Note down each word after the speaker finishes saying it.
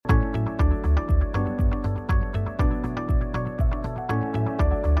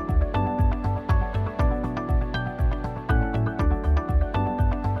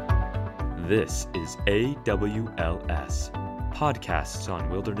This is AWLS, Podcasts on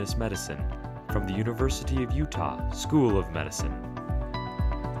Wilderness Medicine, from the University of Utah School of Medicine.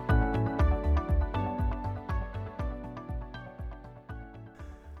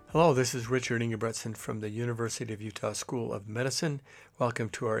 Hello, this is Richard Ingebretson from the University of Utah School of Medicine. Welcome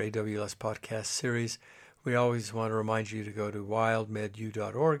to our AWLS podcast series. We always want to remind you to go to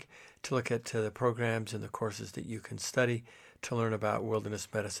wildmedu.org to look at the programs and the courses that you can study to learn about wilderness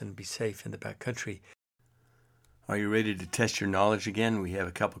medicine and be safe in the backcountry. Are you ready to test your knowledge again? We have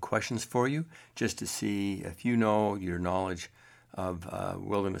a couple questions for you just to see if you know your knowledge of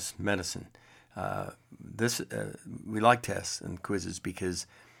wilderness medicine. We like tests and quizzes because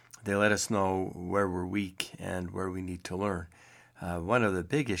they let us know where we're weak and where we need to learn. One of the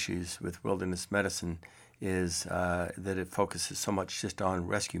big issues with wilderness medicine is that it focuses so much just on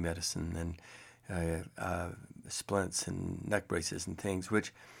rescue medicine and splints and neck braces and things,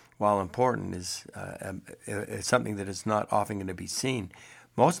 which, while important, is something that is not often going to be seen.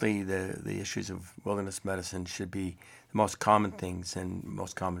 Mostly the issues of wilderness medicine should be the most common things and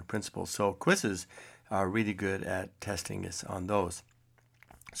most common principles. So quizzes are really good at testing us on those.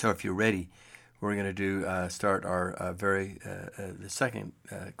 So if you're ready, we're going to start our the second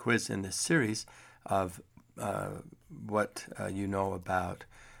quiz in this series of what you know about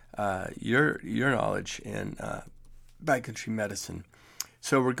your knowledge in backcountry medicine.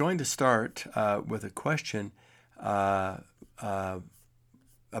 So we're going to start with a question about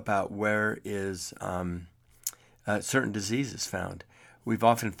where is certain diseases found. We've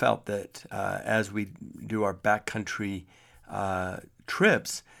often felt that as we do our backcountry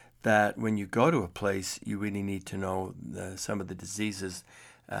trips, that when you go to a place, you really need to know some of the diseases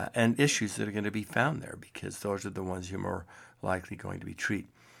and issues that are going to be found there, because those are the ones you're more likely going to be treated.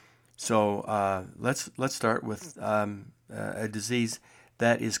 So let's start with a disease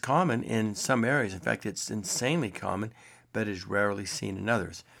that is common in some areas. In fact, it's insanely common, but is rarely seen in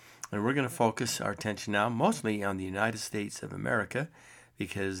others. And we're going to focus our attention now mostly on the United States of America,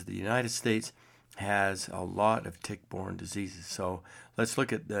 because the United States has a lot of tick-borne diseases. So let's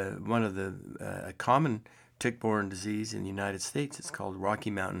look at one of the common tick-borne disease in the United States. It's called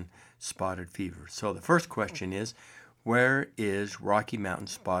Rocky Mountain Spotted Fever. So the first question is, where is Rocky Mountain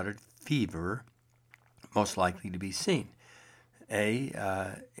Spotted Fever most likely to be seen? A,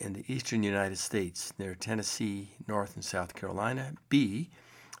 in the eastern United States, near Tennessee, North and South Carolina. B,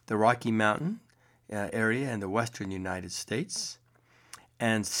 the Rocky Mountain area in the western United States.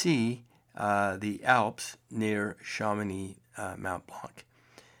 And C, the Alps near Chamonix, Mount Blanc.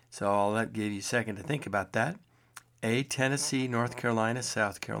 So I'll give you a second to think about that. A, Tennessee, North Carolina,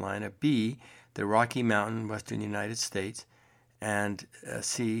 South Carolina. B, the Rocky Mountain, western United States. And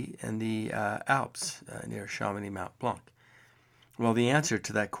C, in the Alps near Chamonix, Mount Blanc. Well, the answer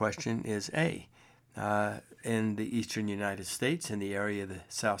to that question is A. In the eastern United States, in the area of the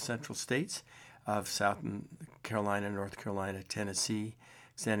south central states of South Carolina, North Carolina, Tennessee,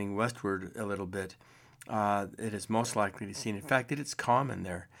 extending westward a little bit, it is most likely to be seen. In fact, it is common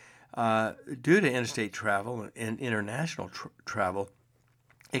there. Due to interstate travel and international travel,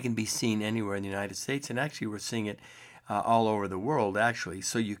 it can be seen anywhere in the United States, and actually we're seeing it all over the world, actually.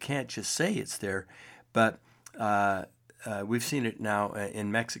 So you can't just say it's there, but we've seen it now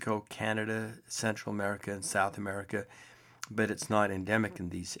in Mexico, Canada, Central America, and South America, but it's not endemic in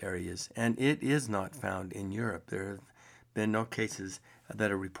these areas. And it is not found in Europe. There have been no cases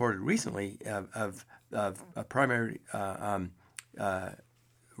that are reported recently of a primary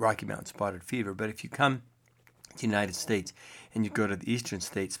Rocky Mountain Spotted Fever. But if you come to the United States and you go to the eastern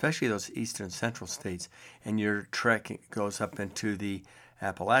states, especially those eastern central states, and your trek goes up into the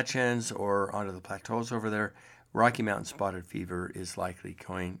Appalachians or onto the plateaus over there, Rocky Mountain Spotted Fever is likely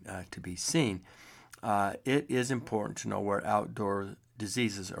going to be seen. It is important to know where outdoor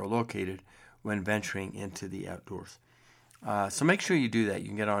diseases are located when venturing into the outdoors. So make sure you do that. You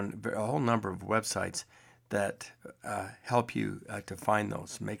can get on a whole number of websites that help you to find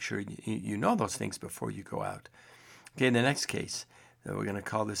those. Make sure you know those things before you go out. Okay, the next case, we're going to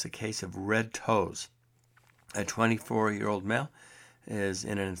call this a case of red toes. A 24-year-old male is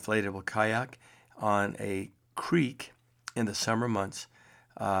in an inflatable kayak on a creek in the summer months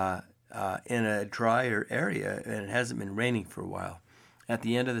in a drier area, and it hasn't been raining for a while. At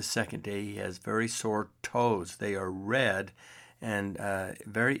the end of the second day, he has very sore toes. They are red and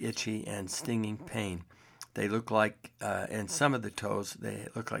very itchy and stinging pain. They look like, and some of the toes, they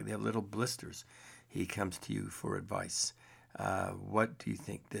look like they have little blisters. He comes to you for advice. What do you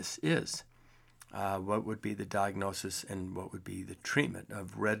think this is? What would be the diagnosis and what would be the treatment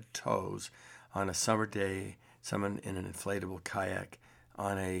of red toes on a summer day, someone in an inflatable kayak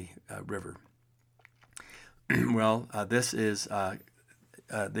on a river. Well, these are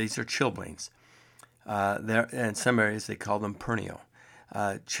chilblains. In some areas, they call them pernio.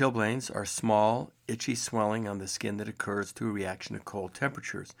 Chilblains are small, itchy swelling on the skin that occurs through a reaction to cold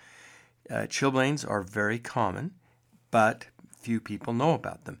temperatures. Chilblains are very common, but few people know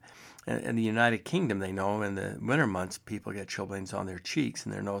about them. In the United Kingdom, they know in the winter months, people get chilblains on their cheeks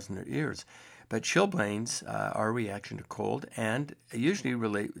and their nose and their ears. But chilblains are a reaction to cold and usually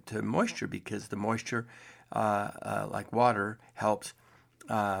relate to moisture because the moisture, like water, helps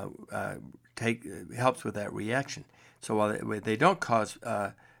with that reaction. So while they don't cause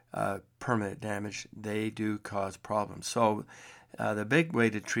permanent damage, they do cause problems. So the big way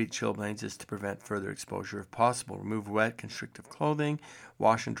to treat chilblains is to prevent further exposure if possible. Remove wet, constrictive clothing,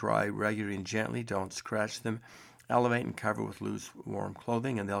 wash and dry regularly and gently, don't scratch them, elevate and cover with loose, warm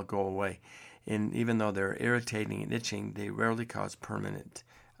clothing, and they'll go away. And even though they're irritating and itching, they rarely cause permanent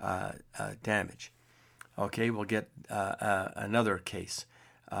damage. Okay, we'll get another case.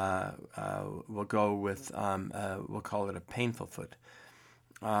 We'll go with, we'll call it a painful foot.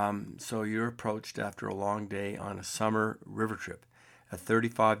 So you're approached after a long day on a summer river trip. A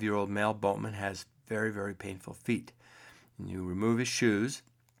 35-year-old male boatman has very, very painful feet. And you remove his shoes,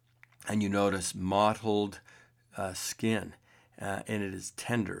 and you notice mottled skin, and it is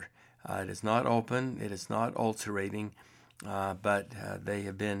tender. It is not open, it is not ulcerating, but they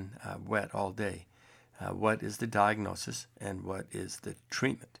have been wet all day. What is the diagnosis, and what is the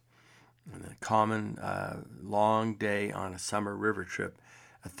treatment? And a common long day on a summer river trip.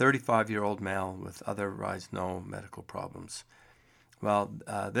 A 35-year-old male with otherwise no medical problems. Well,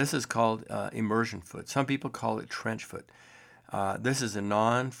 this is called immersion foot. Some people call it trench foot. This is a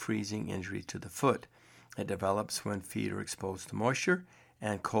non-freezing injury to the foot. It develops when feet are exposed to moisture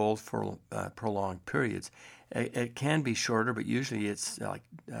and cold for prolonged periods. It can be shorter, but usually it's like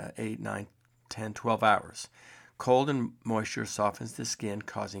 8, 9, 10, 12 hours. Cold and moisture softens the skin,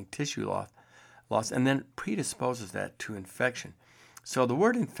 causing tissue loss, and then predisposes that to infection. So the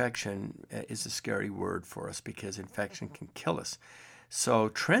word infection is a scary word for us because infection can kill us. So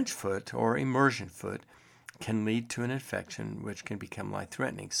trench foot or immersion foot can lead to an infection which can become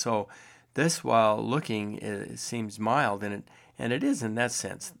life-threatening. So this, while looking, it seems mild, and it is in that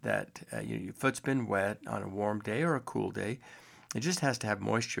sense that your foot's been wet on a warm day or a cool day. It just has to have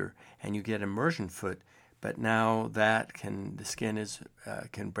moisture, and you get immersion foot. But now the skin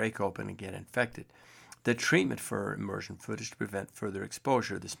can break open and get infected. The treatment for immersion foot is to prevent further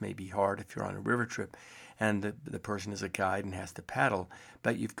exposure. This may be hard if you're on a river trip and the person is a guide and has to paddle,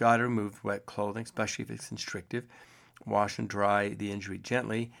 but you've got to remove wet clothing, especially if it's constrictive. Wash and dry the injury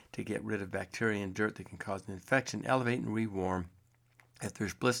gently to get rid of bacteria and dirt that can cause an infection. Elevate and rewarm. If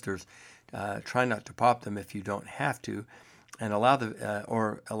there's blisters, try not to pop them if you don't have to, and allow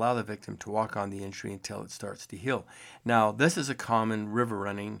the victim to walk on the injury until it starts to heal. Now, this is a common river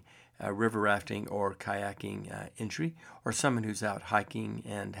rafting or kayaking injury, or someone who's out hiking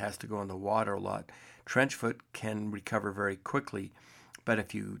and has to go in the water a lot. Trench foot can recover very quickly, but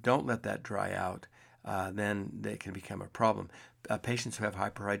if you don't let that dry out, then they can become a problem. Patients who have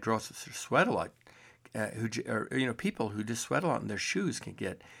hyperhidrosis or sweat a lot, people who just sweat a lot in their shoes can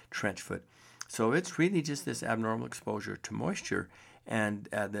get trench foot. So it's really just this abnormal exposure to moisture, and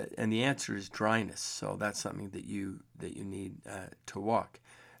the answer is dryness. So that's something that you need to watch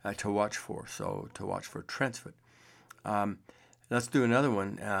for. So to watch for trench foot. Let's do another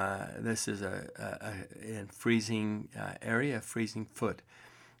one. This is in freezing area, freezing foot.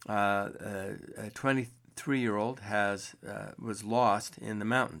 A 23-year-old was lost in the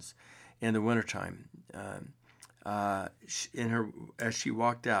mountains in the wintertime. As she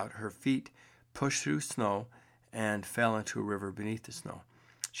walked out, her feet pushed through snow and fell into a river beneath the snow.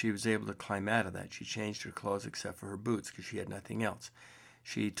 She was able to climb out of that. She changed her clothes except for her boots because she had nothing else.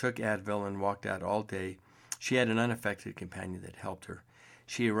 She took Advil and walked out all day. She had an unaffected companion that helped her.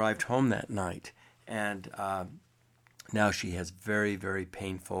 She arrived home that night, and now she has very, very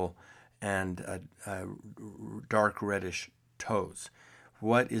painful and dark reddish toes.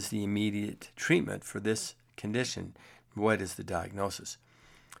 What is the immediate treatment for this condition? What is the diagnosis?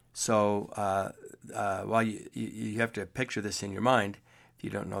 So while you have to picture this in your mind, if you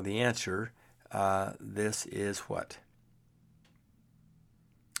don't know the answer, this is what?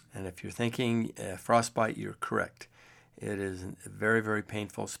 And if you're thinking frostbite, you're correct. It is very, very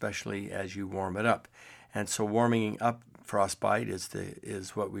painful, especially as you warm it up. And so warming up frostbite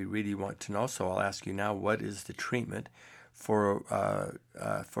is what we really want to know. So I'll ask you now, what is the treatment for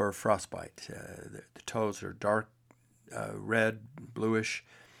frostbite? The toes are dark red, bluish,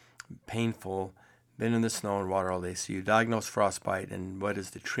 painful, been in the snow and water all day. So you diagnose frostbite, and what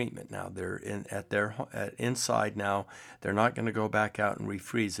is the treatment now? They're inside now. They're not going to go back out and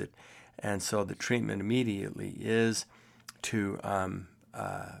refreeze it, and so the treatment immediately is to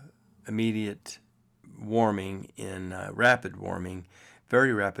immediate warming in rapid warming,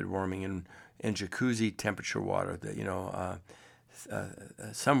 very rapid warming in jacuzzi temperature water. That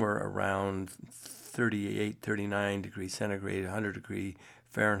somewhere around 38, 39 degrees centigrade, 100 degree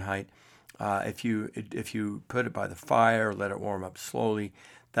Fahrenheit. If you put it by the fire, let it warm up slowly,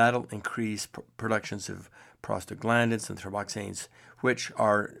 that'll increase productions of prostaglandins and thromboxanes, which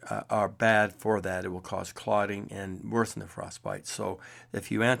are bad for that. It will cause clotting and worsen the frostbite. So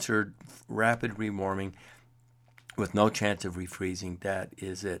if you answered rapid rewarming with no chance of refreezing, that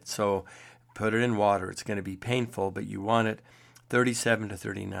is it. So put it in water. It's going to be painful, but you want it 37 to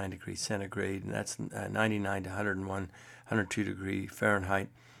 39 degrees centigrade, and that's 99 to 101, 102 degree Fahrenheit,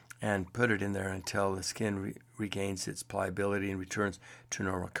 and put it in there until the skin regains its pliability and returns to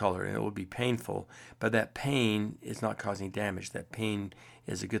normal color. And it will be painful, but that pain is not causing damage. That pain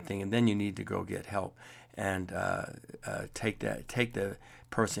is a good thing, and then you need to go get help and take the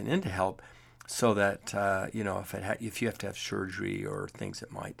person into help, so that if you have to have surgery or things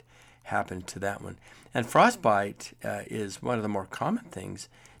that might happen to that one. And frostbite is one of the more common things,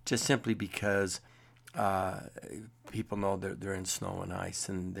 just simply because people know they're in snow and ice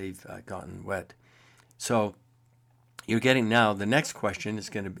and they've gotten wet. So you're getting now, the next question is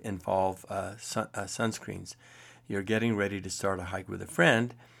going to involve sunscreens. You're getting ready to start a hike with a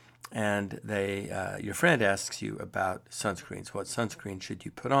friend, and your friend asks you about sunscreens. What sunscreen should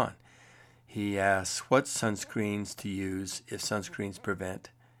you put on? He asks what sunscreens to use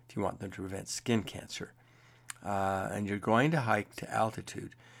if you want them to prevent skin cancer. And you're going to hike to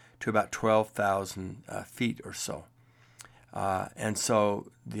altitude to about 12,000 feet or so. And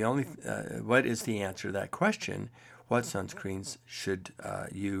so what is the answer to that question? What sunscreens should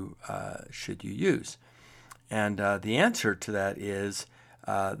you use? And the answer to that is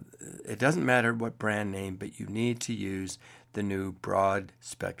it doesn't matter what brand name, but you need to use the new broad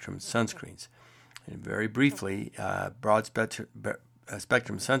spectrum sunscreens. And very briefly, broad spectrum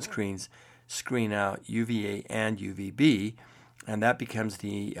sunscreens screen out UVA and UVB, and that becomes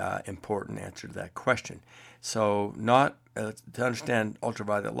the important answer to that question. So to understand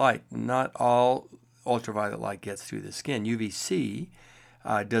ultraviolet light, not all ultraviolet light gets through the skin. UVC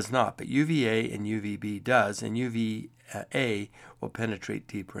does not, but UVA and UVB does, and UVA will penetrate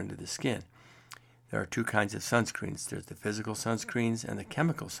deeper into the skin. There are two kinds of sunscreens. There's the physical sunscreens and the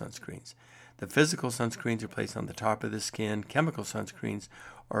chemical sunscreens. The physical sunscreens are placed on the top of the skin. Chemical sunscreens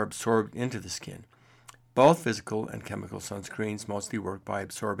are absorbed into the skin. Both physical and chemical sunscreens mostly work by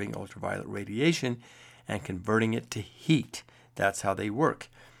absorbing ultraviolet radiation and converting it to heat. That's how they work.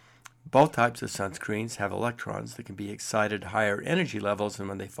 Both types of sunscreens have electrons that can be excited to higher energy levels, and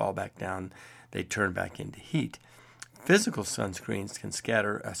when they fall back down, they turn back into heat. Physical sunscreens can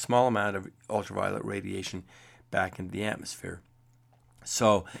scatter a small amount of ultraviolet radiation back into the atmosphere.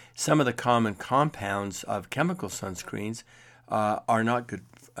 So some of the common compounds of chemical sunscreens are not good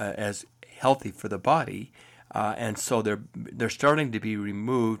as healthy for the body, and so they're starting to be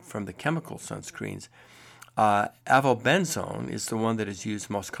removed from the chemical sunscreens. Avobenzone is the one that is used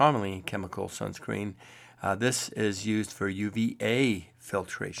most commonly in chemical sunscreen. This is used for UVA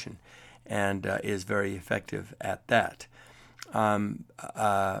filtration and is very effective at that.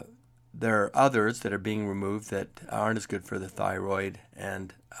 There are others that are being removed that aren't as good for the thyroid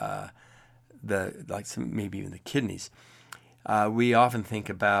and maybe even the kidneys. We often think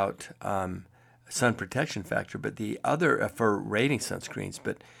about sun protection factor, but the other for rating sunscreens.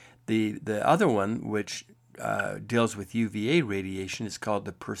 But the other one, which deals with UVA radiation, is called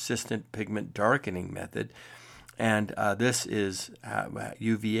the persistent pigment darkening method, and this is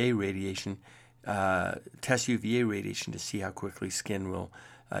UVA radiation. Test UVA radiation to see how quickly skin will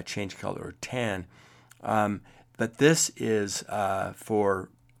change color or tan. But this is for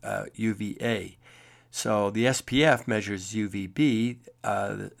UVA. So the SPF measures UVB.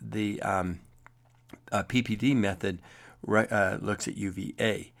 The PPD method looks at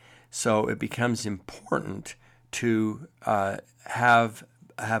UVA. So it becomes important to have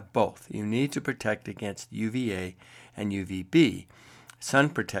both. You need to protect against UVA and UVB. Sun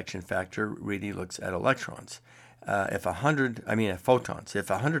protection factor really looks at electrons. Photons. If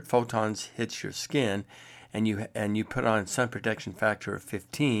 100 photons hits your skin, and you put on sun protection factor of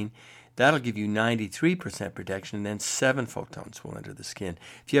 15, that'll give you 93% protection, and then 7 photons will enter the skin.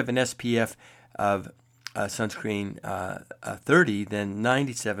 If you have an SPF of sunscreen 30, then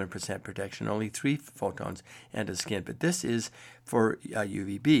 97% protection, only 3 photons enter the skin. But this is for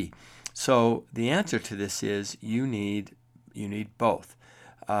UVB. So the answer to this is you need both.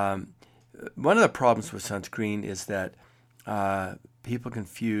 One of the problems with sunscreen is that people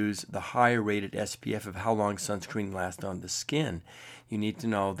confuse the higher rated SPF of how long sunscreen lasts on the skin. You need to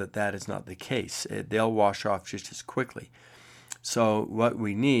know that that is not the case. They'll wash off just as quickly. So what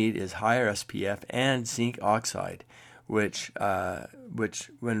we need is higher SPF and zinc oxide, which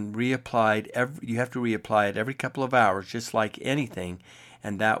when reapplied, you have to reapply it every couple of hours, just like anything,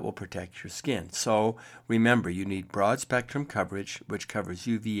 and that will protect your skin. So remember, you need broad spectrum coverage, which covers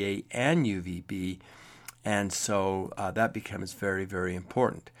UVA and UVB, and so that becomes very, very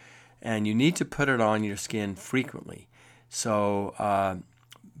important. And you need to put it on your skin frequently. So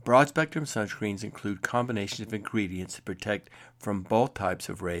broad spectrum sunscreens include combinations of ingredients to protect from both types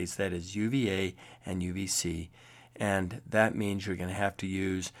of rays, that is UVA and UVC. And that means you're going to have to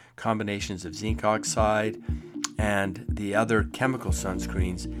use combinations of zinc oxide and the other chemical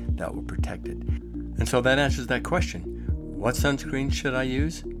sunscreens that will protect it. And so that answers that question. What sunscreen should I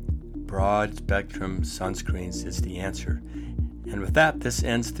use? Broad spectrum sunscreens is the answer. And with that, this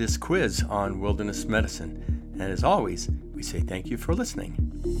ends this quiz on wilderness medicine. And as always, we say thank you for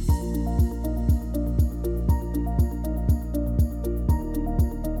listening.